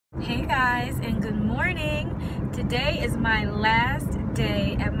Hey guys, and good morning. Today is my last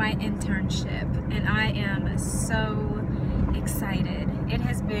day at my internship and I am so excited. It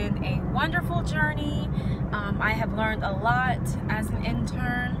has been a wonderful journey. I have learned a lot as an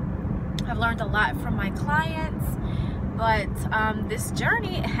intern. I've learned a lot from my clients, but this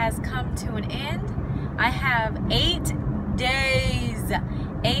journey has come to an end. I have 8 days.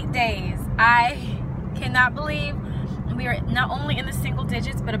 8 days. I cannot believe we are not only in the single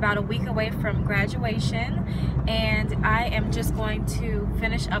digits, but about a week away from graduation, and I am just going to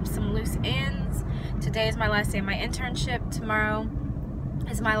finish up some loose ends. Today is my last day of my internship. Tomorrow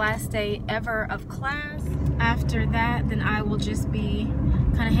is my last day ever of class. After that, then I will just be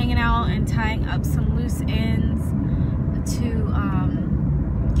kind of hanging out and tying up some loose ends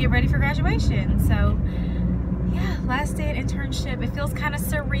to get ready for graduation. So yeah, last day at internship. It feels kind of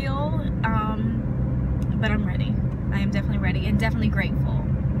surreal, but I'm ready. I am definitely ready and definitely grateful.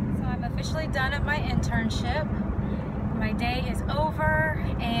 So I'm officially done at my internship. My day is over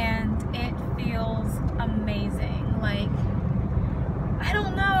and it feels amazing. Like, I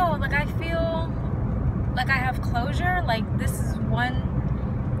don't know, like I feel like I have closure. Like this is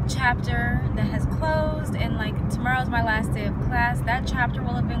one chapter that has closed, and like tomorrow's my last day of class. That chapter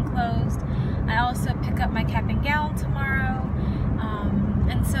will have been closed. I also pick up my cap and gown tomorrow.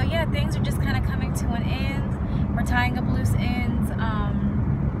 And so yeah, things are just kind of coming to an end. We're tying up loose ends,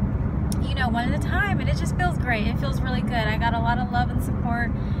 you know, one at a time, and it just feels great. It feels really good. I got a lot of love and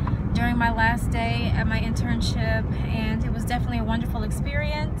support during my last day at my internship, and it was definitely a wonderful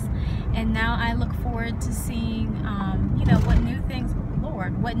experience. And now I look forward to seeing, you know, what new things,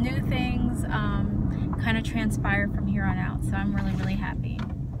 Lord, what new things kind of transpire from here on out. So I'm really, really happy.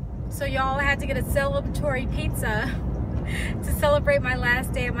 So y'all, I had to get a celebratory pizza to celebrate my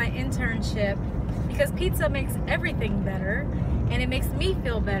last day of my internship, because pizza makes everything better, and it makes me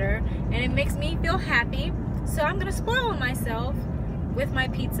feel better, and it makes me feel happy. So I'm gonna spoil myself with my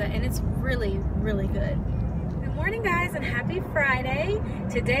pizza, and it's really, really good. Good morning, guys, and happy Friday.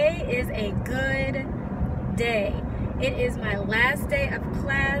 Today is a good day. It is my last day of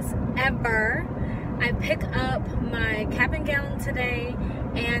class ever. I pick up my cap and gown today,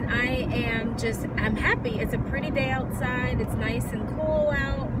 and I'm happy. It's a pretty day outside. It's nice and cool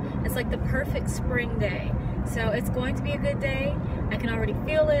out. It's like the perfect spring day. So it's going to be a good day. I can already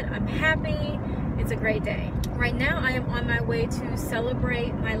feel it. I'm happy. It's a great day. Right now I am on my way to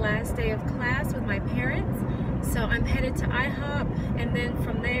celebrate my last day of class with my parents. So I'm headed to IHOP, and then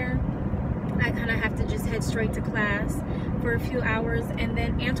from there I kind of have to just head straight to class for a few hours, and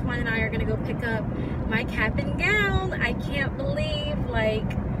then Antoine and I are gonna go pick up my cap and gown. I can't believe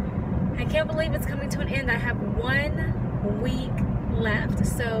it's coming to an end. I have 1 week left.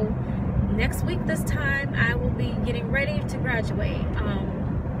 So next week this time I will be getting ready to graduate,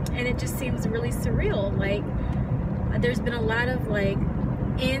 and it just seems really surreal. Like there's been a lot of like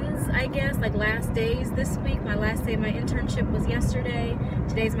ends, I guess, like last days this week. My last day of my internship was yesterday.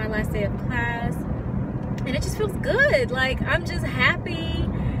 Today's my last day of class, and it just feels good. Like I'm just happy,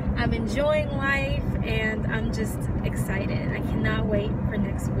 I'm enjoying life, and I'm just excited. I cannot wait for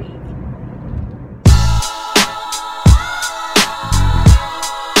next week.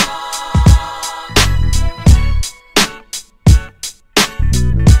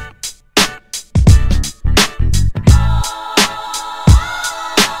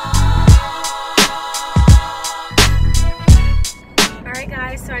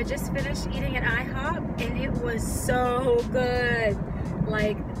 So I just finished eating at IHOP, and it was so good.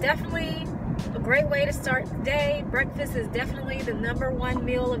 Like, definitely a great way to start the day. Breakfast is definitely the #1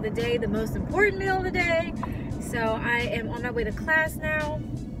 meal of the day, the most important meal of the day. So I am on my way to class now.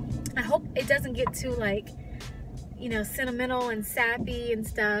 I hope it doesn't get too, like, you know, sentimental and sappy and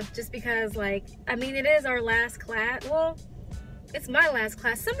stuff, just because, like, I mean, it is our last class. Well, it's my last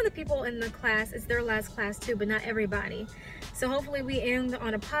class. Some of the people in the class, it's their last class too, but not everybody. So hopefully we end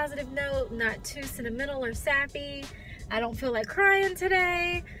on a positive note, not too sentimental or sappy. I don't feel like crying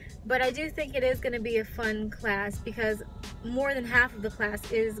today, but I do think it is going to be a fun class, because more than half of the class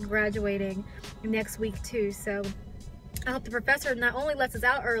is graduating next week too. So I hope the professor not only lets us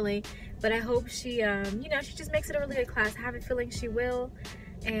out early, but I hope she, you know, she just makes it a really good class. I have a feeling she will.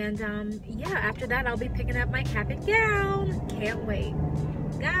 And yeah, after that I'll be picking up my cap and gown. Can't wait.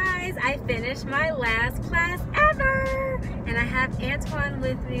 Guys, I finished my last class ever, and I have Antoine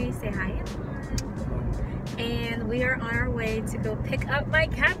with me. Say hi, Antoine. And we are on our way to go pick up my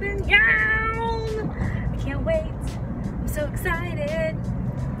cap and gown. I can't wait. I'm so excited.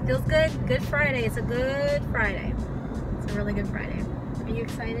 Feels good. Good Friday. It's a good Friday. It's a really good Friday. Are you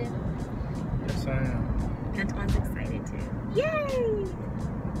excited? Yes, I am. Antoine's excited too. Yay!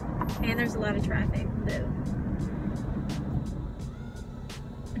 And there's a lot of traffic. Boo.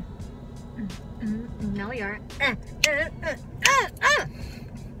 No, we aren't.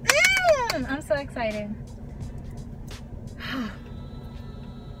 I'm so excited.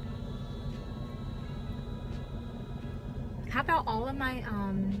 How about all of my,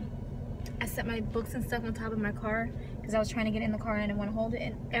 I set my books and stuff on top of my car because I was trying to get in the car and I didn't want to hold it,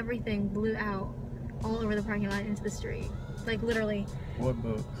 and everything blew out all over the parking lot into the street. Like literally. What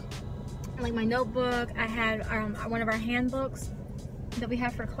books? Like my notebook. I had one of our handbooks that we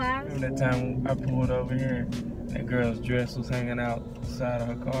have for class. Remember that time I pulled over here, that girl's dress was hanging out the side of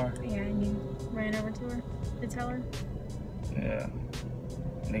her car? Yeah, and you ran over to her to tell her? Yeah.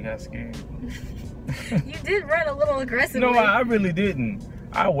 And they got scared. You did run a little aggressively. No, I really didn't.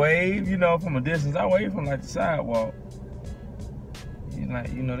 I waved, you know, from a distance. I waved from like the sidewalk. You like,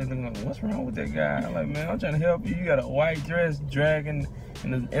 you know, they looking like, what's wrong with that guy? I'm like, man, I'm trying to help you. You got a white dress dragging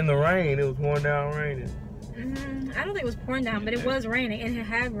in the rain. It was pouring down raining. I don't think it was pouring down, but it was raining, and it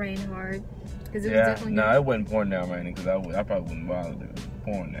had rained hard. It was definitely no, it wasn't pouring down raining because I probably wouldn't bother if it was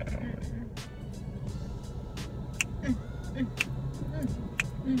pouring down.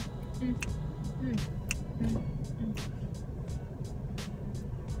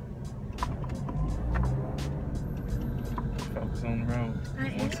 Focus on the road.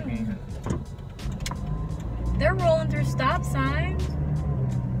 Once again. They're rolling through stop signs.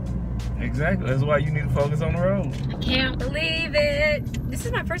 Exactly. That's why you need to focus on the road. I can't believe it. This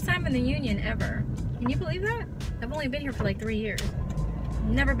is my first time in the Union ever. Can you believe that? I've only been here for like 3 years.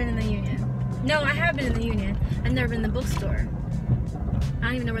 Never been in the Union. No, I have been in the Union. I've never been in the bookstore. I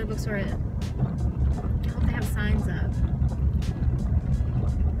don't even know where the bookstore is. I hope they have signs up.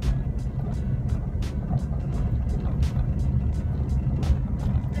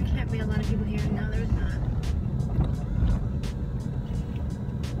 There can't be a lot of people here. No, there's not.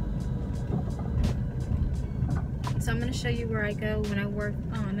 So I'm going to show you where I go when I work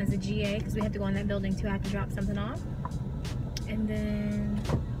as a GA, because we have to go in that building too. I have to drop something off. And then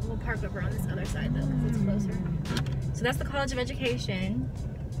we'll park over on this other side though, because it's closer. So that's the College of Education.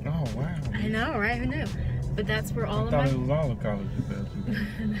 Oh, wow. I know, right? Who knew? But that's where all of my... I thought it was all the colleges.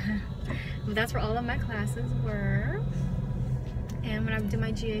 But that's where all of my classes were. And when I do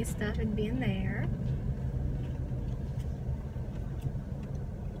my GA stuff, it'd be in there.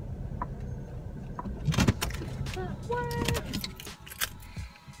 But what?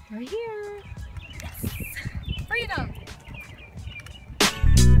 We're here. Yes. Freedom.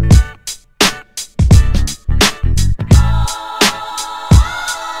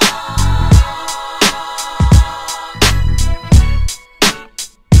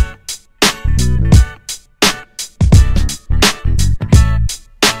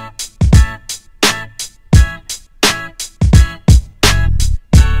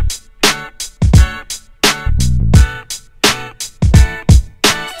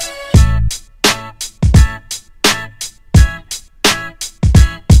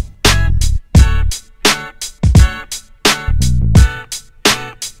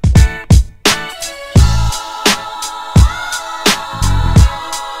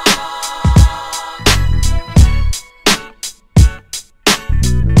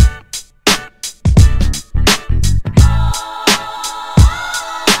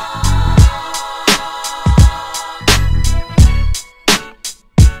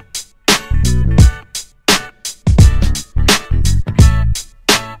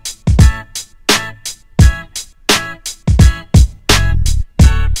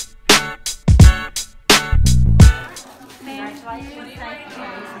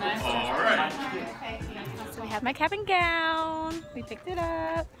 So we have my cap and gown. We picked it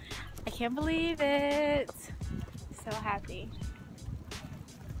up. I can't believe it. So happy.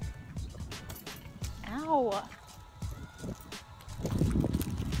 Ow.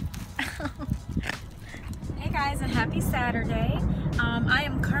 Hey guys, and happy Saturday. I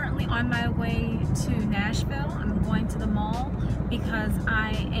am currently on my way to Nashville. I'm going to the mall because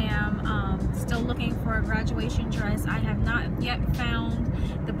I am still looking for a graduation dress. I have not yet found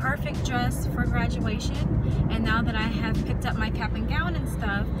the perfect dress for graduation, and now that I have picked up my cap and gown and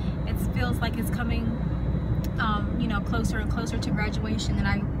stuff, it feels like it's coming you know, closer and closer to graduation, and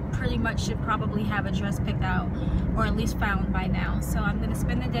I pretty much should probably have a dress picked out, or at least found by now. So I'm going to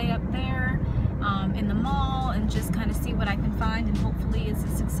spend the day up there in the mall and just kind of see what I can find, and hopefully it's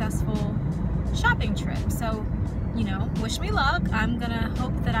a successful shopping trip. So, you know, wish me luck. I'm gonna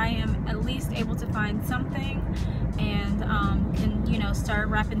hope that I am at least able to find something and can, you know, start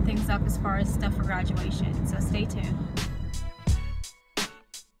wrapping things up as far as stuff for graduation. So stay tuned.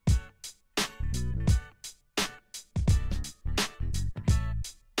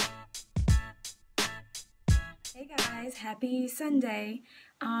 guys, happy Sunday.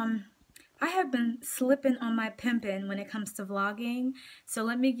 I have been slipping on my pimpin' when it comes to vlogging, so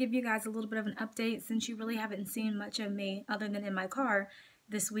let me give you guys a little bit of an update since you really haven't seen much of me other than in my car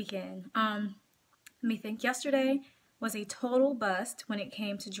this weekend. Let me think. Yesterday was a total bust when it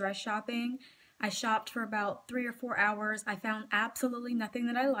came to dress shopping. I shopped for about 3 or 4 hours. I found absolutely nothing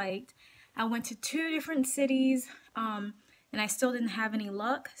that I liked. I went to 2 different cities, and I still didn't have any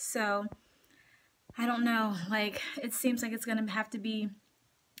luck, so I don't know, like, it seems like it's going to have to be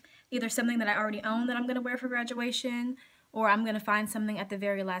either something that I already own that I'm going to wear for graduation, or I'm going to find something at the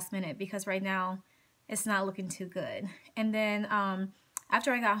very last minute, because right now it's not looking too good. And then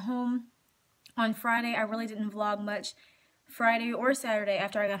after I got home on Friday, I really didn't vlog much Friday or Saturday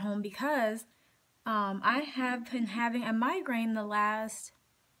after I got home, because I have been having a migraine the last,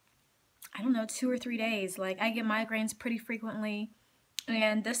 I don't know, 2 or 3 days. Like, I get migraines pretty frequently,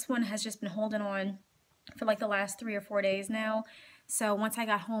 and this one has just been holding on for like the last 3 or 4 days now. So once I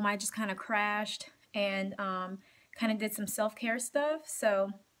got home, I just kind of crashed and kind of did some self-care stuff.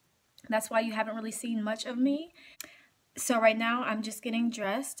 So that's why you haven't really seen much of me. So right now I'm just getting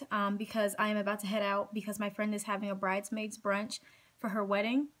dressed because I am about to head out because my friend is having a bridesmaids brunch for her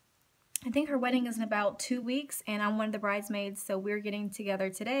wedding. I think her wedding is in about 2 weeks, and I'm one of the bridesmaids, so we're getting together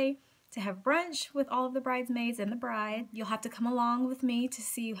today to have brunch with all of the bridesmaids and the bride. You'll have to come along with me to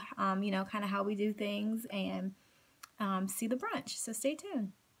see, you know, kind of how we do things and see the brunch. So stay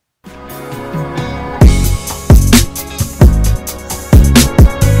tuned.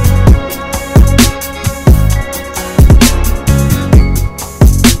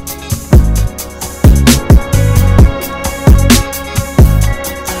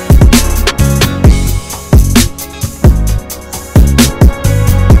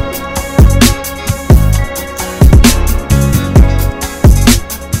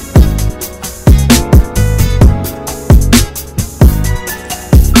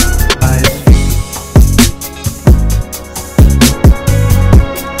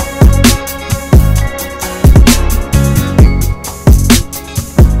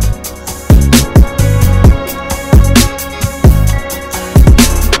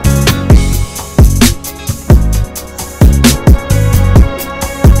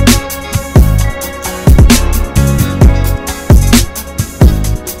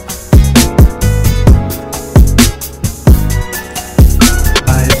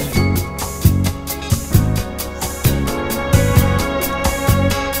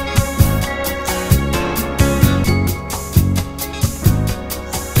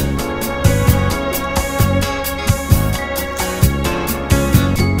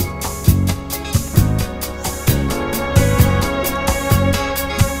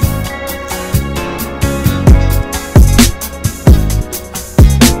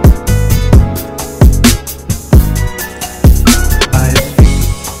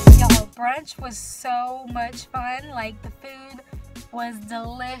 Was so much fun. Like, the food was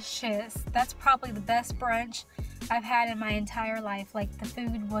delicious. That's probably the best brunch I've had in my entire life. Like, the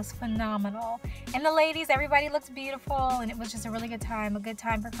food was phenomenal, and the ladies, everybody looked beautiful, and it was just a really good time,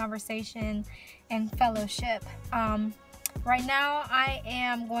 for conversation and fellowship. Right now I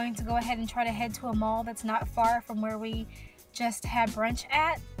am going to go ahead and try to head to a mall that's not far from where we just had brunch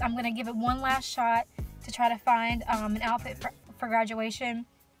at. I'm gonna give it one last shot to try to find an outfit for graduation.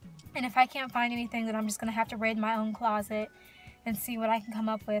 And if I can't find anything, then I'm just going to have to raid my own closet and see what I can come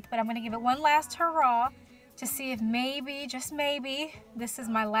up with. But I'm going to give it one last hurrah to see if maybe, just maybe, this is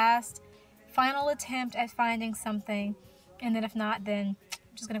my last final attempt at finding something. And then if not, then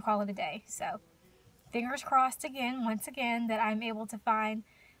I'm just going to call it a day. So fingers crossed again, once again, that I'm able to find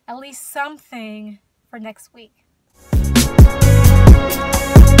at least something for next week.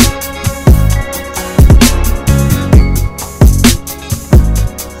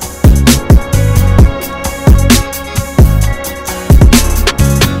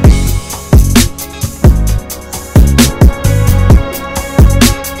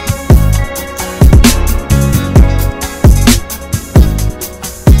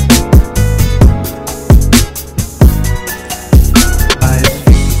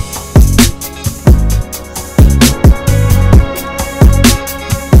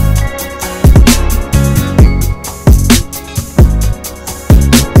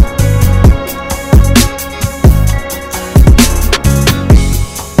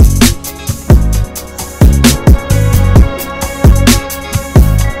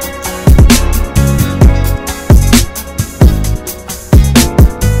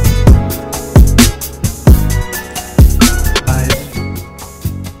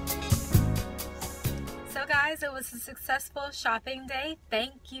 It was a successful shopping day.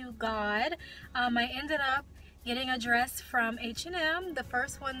 Thank you, God. I ended up getting a dress from H&M. The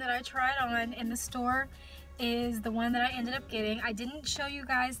first one that I tried on in the store is the one that I ended up getting. I didn't show you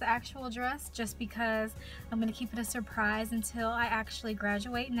guys the actual dress just because I'm going to keep it a surprise until I actually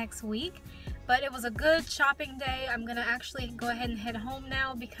graduate next week. But it was a good shopping day. I'm going to actually go ahead and head home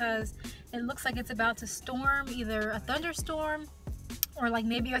now because it looks like it's about to storm, either a thunderstorm or like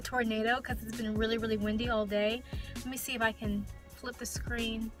maybe a tornado because it's been really, really windy all day. Let me see if I can flip the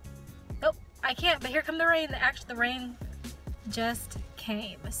screen. Nope, I can't, but here come the rain. Actually, the rain just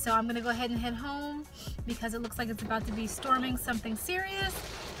came. So I'm gonna go ahead and head home because it looks like it's about to be storming something serious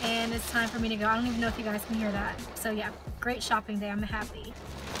and it's time for me to go. I don't even know if you guys can hear that. So yeah, great shopping day. I'm happy.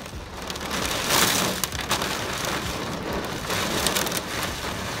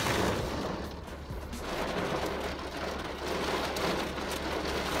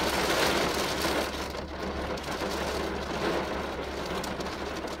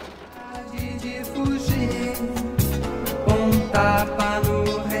 Tapa no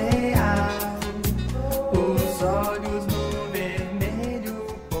real, os olhos no vermelho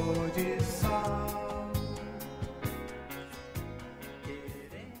pôr de sol.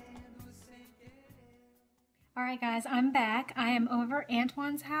 Alright guys, I'm back. I am over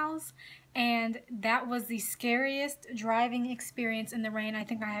Antoine's house and that was the scariest driving experience in the rain I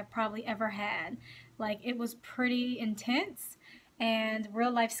think I have probably ever had. Like, it was pretty intense and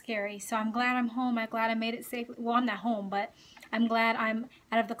real life scary. So I'm glad I'm home. I'm glad I made it safely. Well, I'm not home, but I'm glad I'm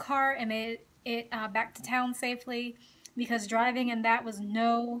out of the car and made it back to town safely because driving in that was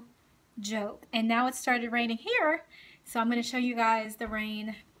no joke. And now it started raining here, so I'm going to show you guys the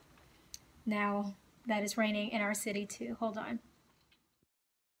rain now that is raining in our city too. Hold on.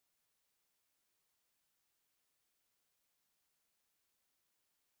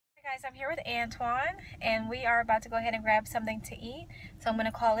 Hi guys, I'm here with Antoine and we are about to go ahead and grab something to eat. So I'm going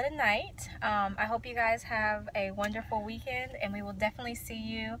to call it a night. I hope you guys have a wonderful weekend and we will definitely see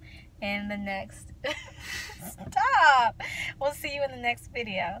you in the next... Stop! We'll see you in the next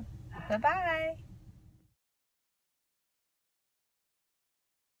video. Bye-bye.